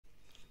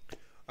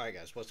Alright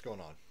guys, what's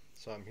going on?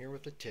 So I'm here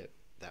with a tip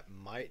that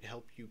might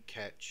help you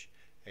catch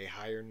a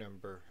higher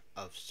number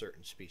of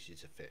certain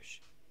species of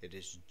fish. It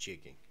is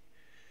jigging.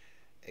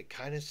 It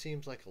kind of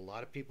seems like a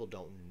lot of people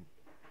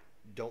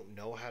don't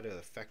know how to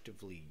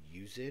effectively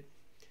use it,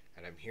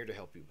 and I'm here to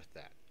help you with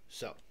that.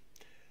 So,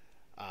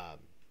 um,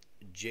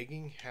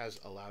 jigging has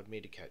allowed me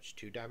to catch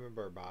 2 diamond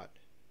burbot,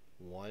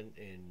 one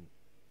in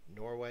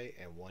Norway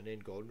and one in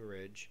Golden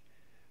Ridge,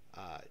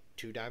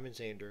 2 diamond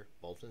zander,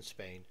 both in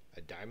Spain,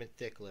 a diamond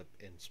thicklip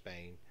in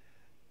Spain,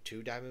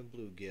 2 diamond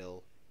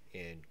bluegill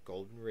in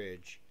Golden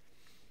Ridge.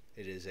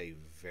 It is a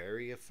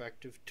very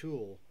effective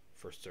tool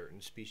for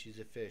certain species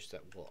of fish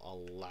that will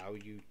allow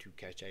you to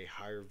catch a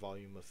higher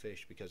volume of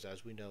fish, because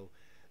as we know,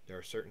 there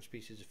are certain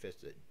species of fish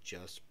that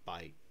just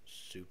bite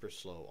super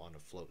slow on a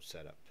float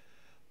setup.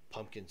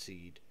 Pumpkin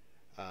seed,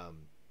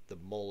 the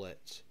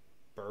mullets,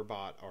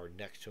 burbot are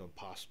next to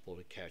impossible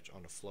to catch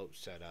on a float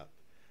setup.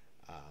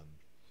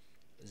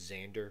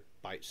 Zander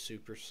bites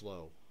super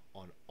slow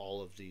on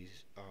all of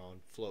these on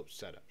float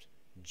setups.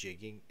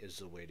 Jigging is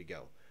the way to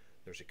go.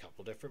 There's a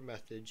couple different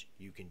methods.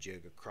 You can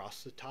jig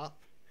across the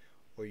top,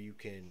 or you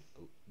can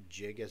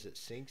jig as it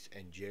sinks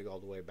and jig all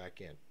the way back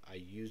in. I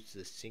use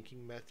the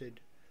sinking method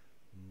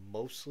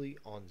mostly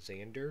on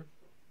zander.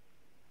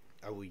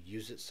 I will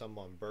use it some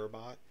on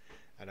burbot,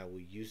 and I will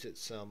use it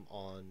some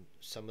on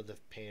some of the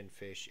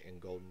panfish in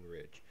Golden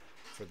Ridge.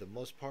 For the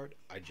most part,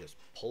 I just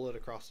pull it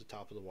across the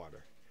top of the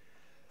water.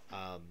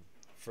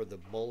 For the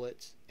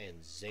mullets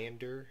and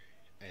zander,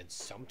 and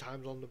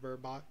sometimes on the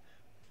burbot,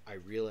 I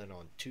reel in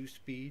on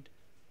 2-speed.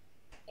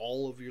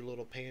 All of your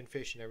little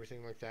panfish and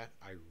everything like that,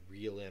 I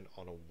reel in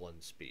on a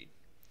 1-speed.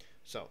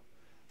 So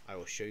I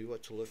will show you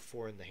what to look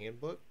for in the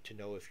handbook to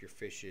know if your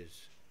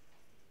fishes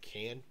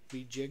can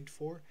be jigged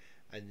for,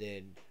 and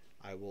then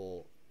I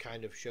will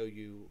kind of show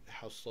you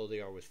how slow they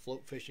are with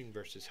float fishing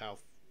versus how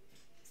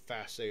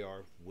fast they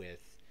are with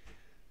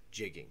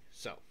jigging.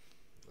 So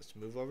let's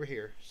move over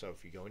here. So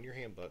if you go in your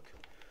handbook,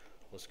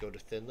 let's go to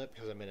thin lip,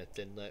 because I'm in a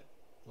thin lip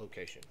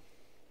location.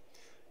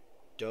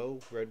 Doe,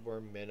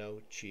 redworm,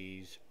 minnow,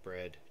 cheese,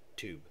 bread,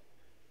 tube.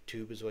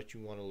 Tube is what you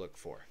want to look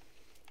for.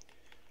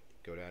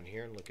 Go down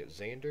here and look at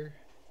zander,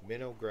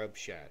 minnow, grub,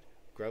 shad.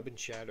 Grub and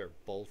shad are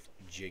both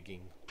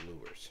jigging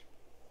lures.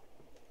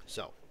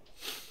 So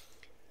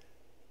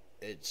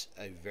it's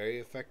a very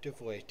effective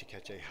way to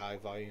catch a high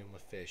volume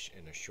of fish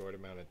in a short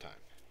amount of time.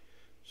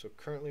 So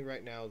currently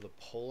right now the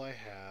pole I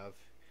have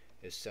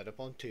is set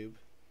up on tube.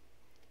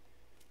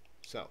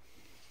 So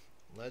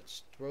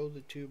let's throw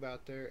the tube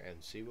out there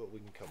and see what we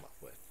can come up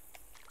with.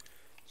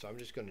 So I'm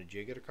just going to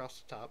jig it across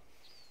the top.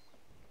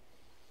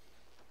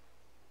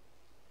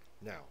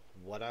 Now,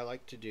 what I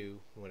like to do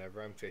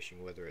whenever I'm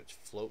fishing, whether it's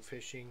float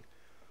fishing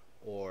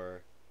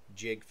or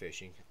jig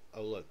fishing,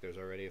 oh look, there's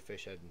already a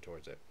fish heading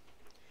towards it,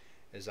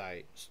 is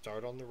I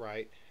start on the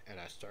right and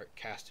I start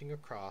casting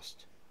across,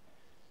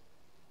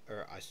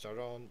 or I start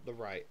on the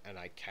right and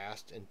I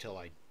cast until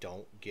I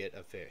don't get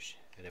a fish.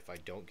 And if I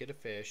don't get a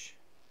fish,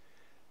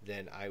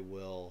 then I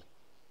will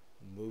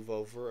move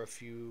over a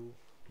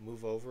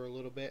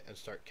little bit and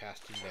start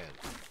casting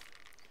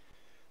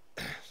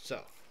in.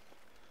 So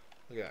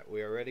look at that,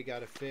 we already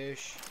got a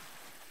fish,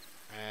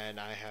 and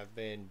I have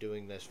been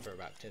doing this for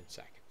about 10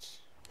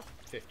 seconds,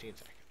 15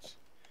 seconds.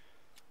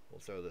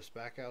 We'll throw this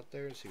back out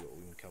there and see what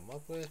we can come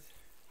up with.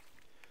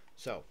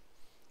 So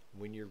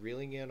when you're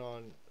reeling in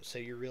on,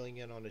 say you're reeling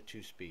in on a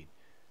 2-speed,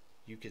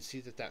 you can see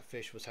that that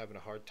fish was having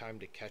a hard time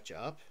to catch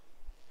up.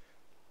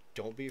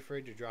 Don't be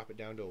afraid to drop it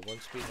down to a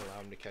 1-speed and allow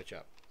him to catch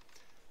up.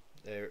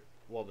 There,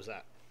 what was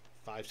that?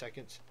 5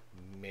 seconds,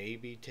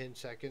 maybe 10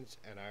 seconds,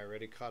 and I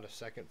already caught a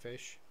second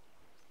fish.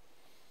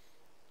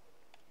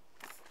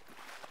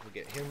 We'll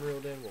get him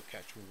reeled in, we'll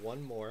catch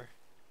one more.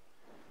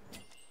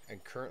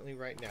 And currently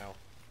right now,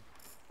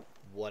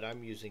 what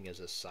I'm using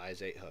is a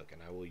size 8 hook, and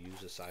I will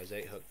use a size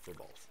 8 hook for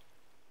both.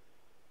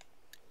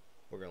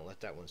 We're going to let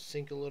that one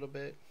sink a little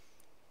bit.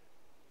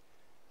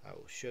 I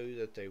will show you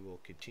that they will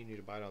continue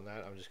to bite on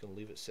that. I'm just going to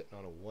leave it sitting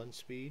on a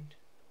 1-speed.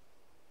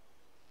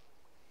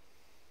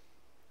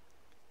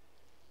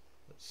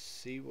 Let's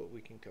see what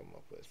we can come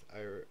up with.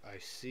 I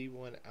see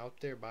one out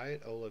there by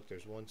it. Oh look,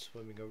 there's one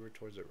swimming over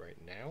towards it right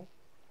now.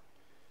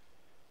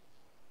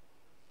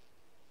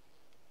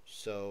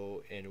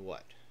 So in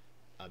what,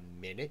 a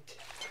minute,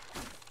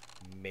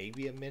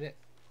 maybe a minute,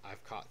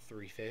 I've caught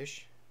 3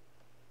 fish.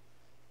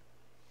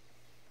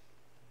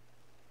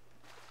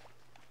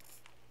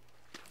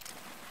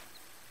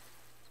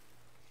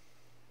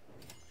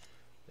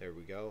 There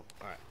we go.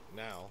 Alright,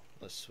 now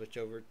let's switch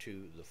over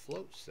to the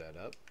float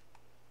setup.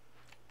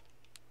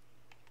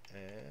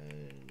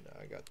 And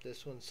I got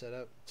this one set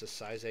up. It's a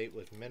size 8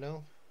 with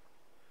minnow.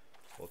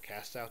 We'll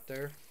cast out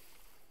there.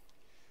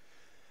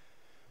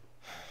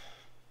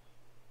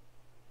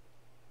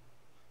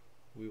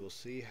 We will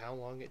see how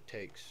long it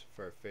takes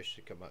for a fish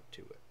to come up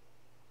to it.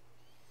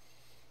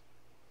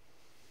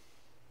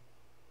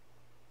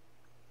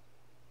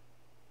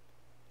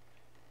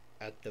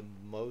 At the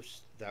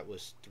most, that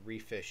was 3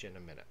 fish in a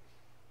minute.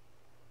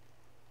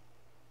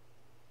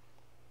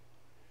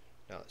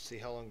 Now let's let's see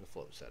how long the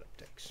float setup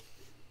takes.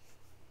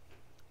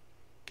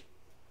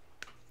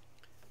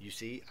 You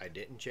see, I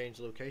didn't change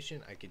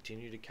location. I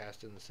continue to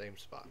cast in the same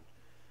spot.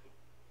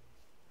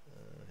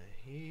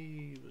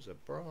 He was a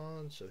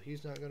bronze, so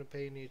he's not going to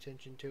pay any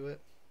attention to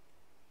it.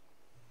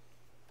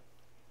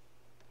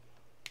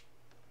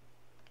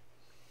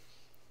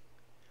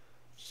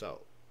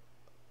 So,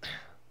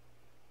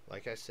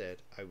 like I said,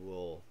 I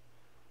will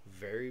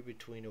vary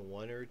between a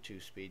 1 or a 2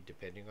 speed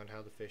depending on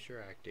how the fish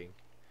are acting.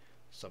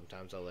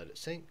 Sometimes I'll let it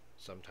sink,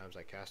 sometimes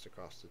I cast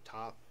across the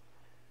top.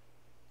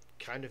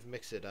 Kind of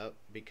mix it up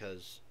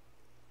because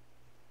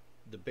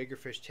the bigger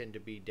fish tend to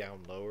be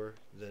down lower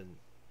than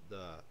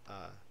the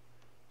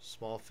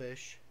small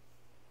fish.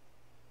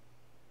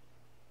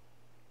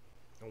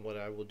 And what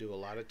I will do a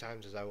lot of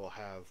times is I will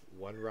have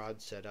one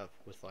rod set up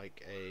with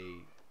like a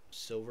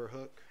silver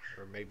hook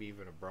or maybe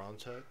even a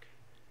bronze hook.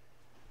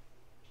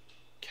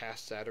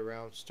 Cast that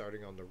around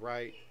starting on the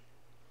right,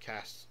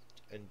 cast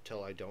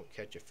until I don't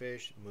catch a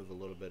fish, move a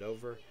little bit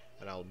over,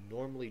 and I'll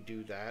normally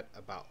do that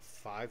about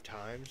 5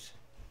 times.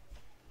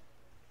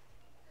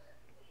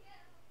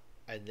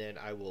 And then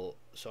I will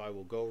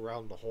go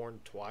around the horn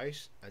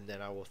twice, and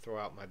then I will throw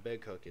out my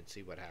big hook and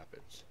see what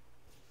happens.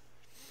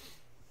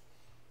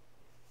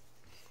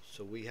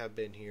 So we have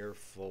been here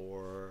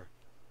for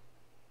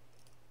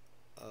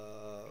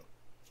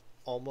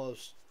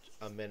almost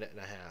a minute and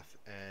a half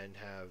and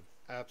have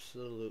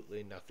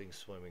absolutely nothing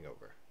swimming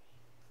over.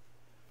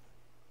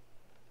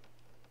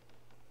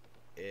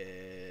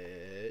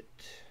 It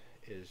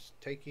is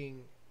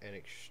taking an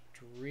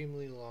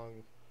extremely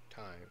long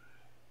time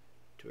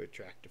to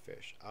attract a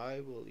fish.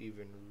 I will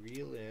even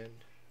reel in,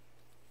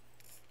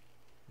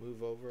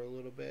 move over a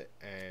little bit,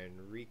 and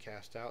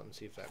recast out and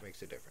see if that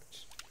makes a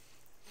difference.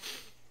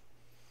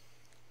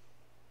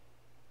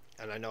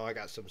 And I know I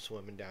got some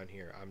swimming down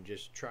here. I'm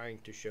just trying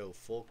to show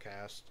full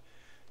cast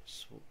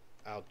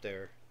out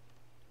there,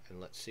 and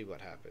let's see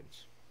what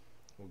happens.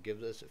 We'll give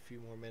this a few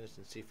more minutes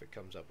and see if it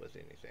comes up with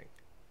anything.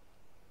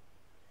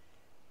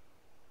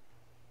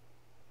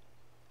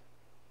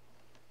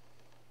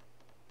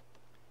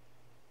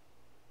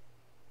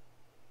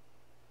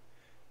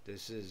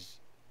 This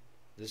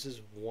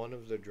is one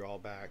of the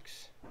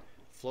drawbacks.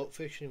 Float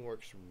fishing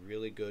works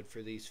really good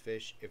for these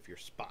fish if you're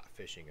spot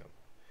fishing them.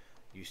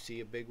 You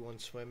see a big one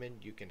swimming,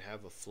 you can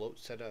have a float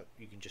set up,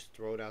 you can just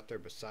throw it out there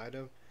beside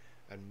them,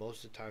 and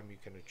most of the time you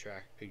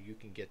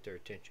can get their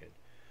attention.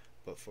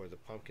 But for the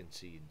pumpkin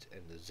seeds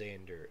and the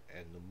zander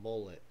and the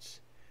mullets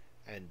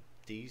and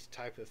these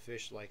type of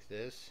fish like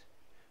this,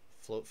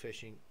 float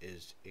fishing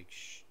is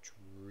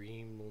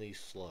extremely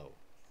slow.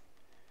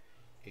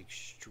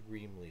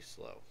 Extremely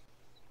slow.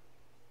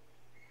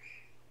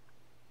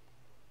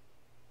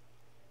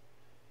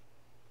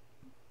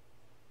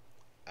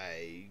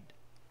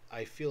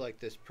 I feel like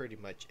this pretty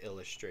much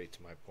illustrates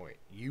my point.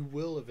 You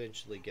will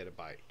eventually get a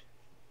bite.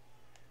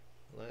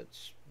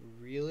 Let's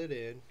reel it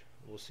in.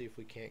 We'll see if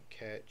we can't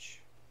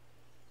catch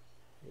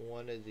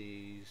one of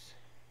these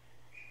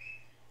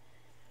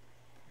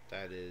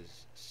that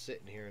is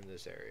sitting here in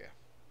this area.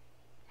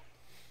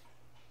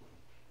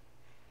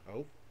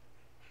 Oh,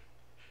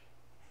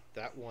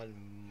 that one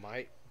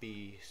might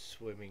be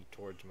swimming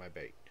towards my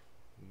bait.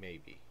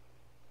 Maybe.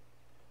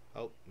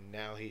 Oh,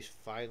 now he's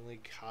finally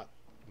caught.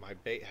 My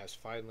bait has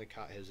finally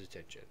caught his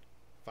attention.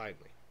 Finally.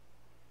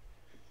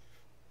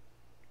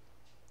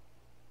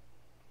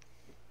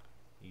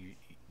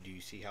 Do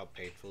you see how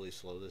painfully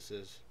slow this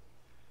is?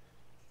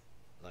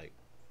 Like,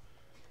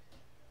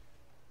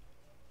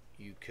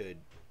 you could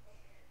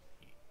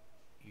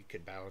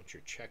balance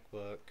your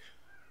checkbook,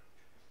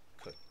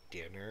 cook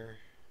dinner.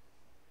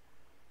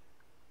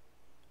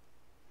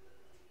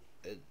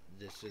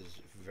 This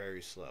is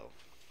very slow.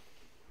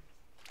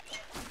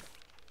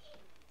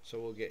 So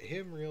we'll get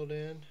him reeled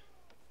in,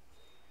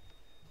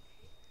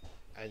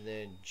 and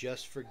then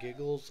just for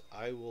giggles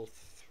I will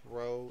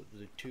throw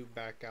the tube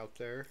back out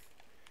there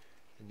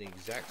in the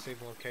exact same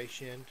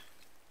location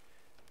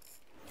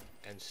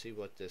and see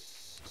what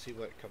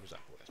it comes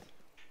up with.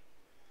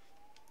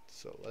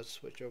 So let's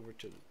switch over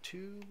to the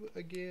tube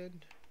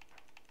again.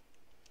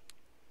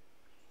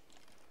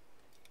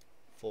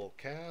 Full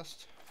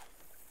cast,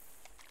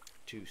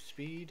 2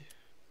 speed.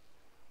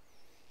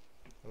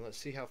 And let's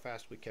see how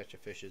fast we catch a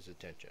fish's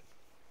attention.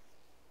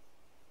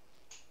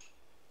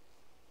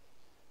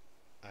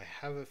 I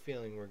have a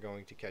feeling we're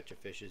going to catch a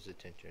fish's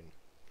attention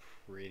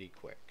pretty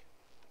quick.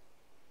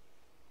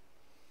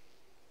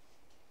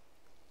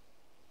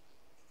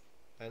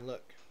 And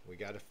look, we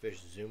got a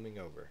fish zooming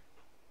over.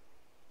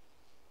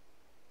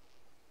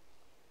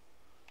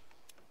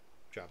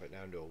 Drop it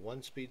down to a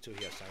 1 speed so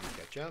he has time to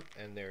catch up,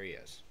 and there he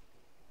is.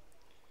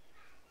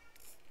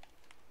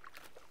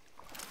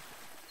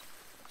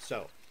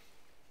 So,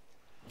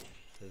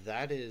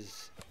 that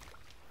is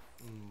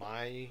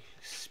my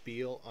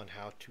spiel on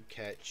how to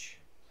catch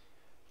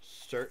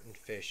certain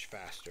fish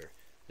faster.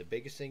 The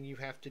biggest thing you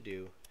have to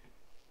do,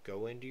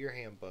 go into your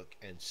handbook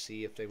and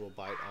see if they will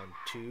bite on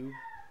tube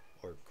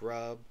or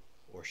grub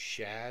or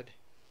shad.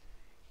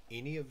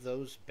 Any of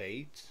those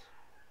baits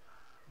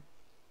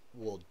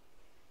will,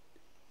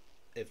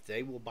 if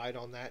they will bite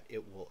on that,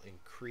 it will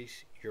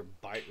increase your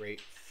bite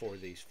rate for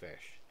these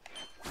fish.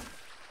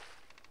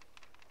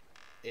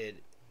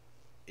 It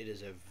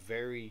is a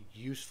very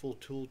useful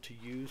tool to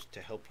use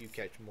to help you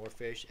catch more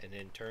fish, and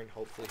in turn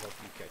hopefully help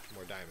you catch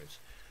more diamonds.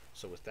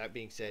 So with that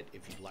being said,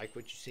 if you like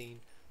what you've seen,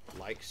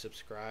 like,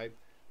 subscribe,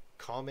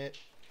 comment,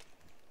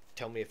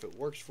 tell me if it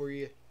works for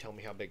you, tell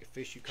me how big a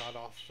fish you caught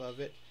off of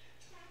it,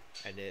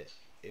 and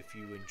if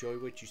you enjoy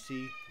what you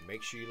see,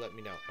 make sure you let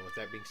me know. And with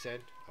that being said,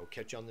 I will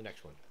catch you on the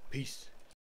next one. Peace.